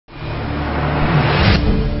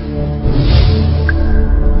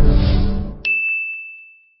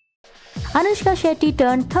Anushka Shetty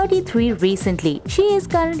turned 33 recently. She is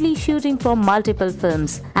currently shooting for multiple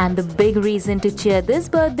films, and the big reason to cheer this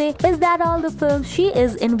birthday is that all the films she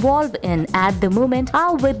is involved in at the moment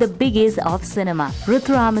are with the biggies of cinema: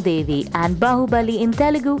 Rudhramadevi and Bahubali in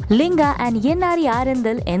Telugu, Linga and Yennari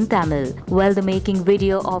Arundal in Tamil. Well, the making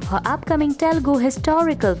video of her upcoming Telugu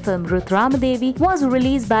historical film Rudhramadevi was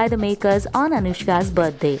released by the makers on Anushka's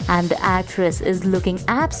birthday, and the actress is looking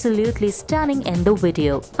absolutely stunning in the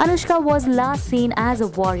video. Anushka was last seen as a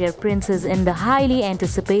warrior princess in the highly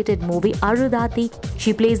anticipated movie Arundhati.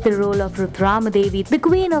 She plays the role of Rudhramadevi, the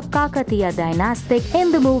queen of Kakatiya dynasty,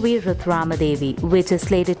 in the movie Rudhramadevi, which is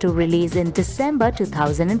slated to release in December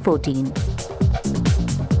 2014.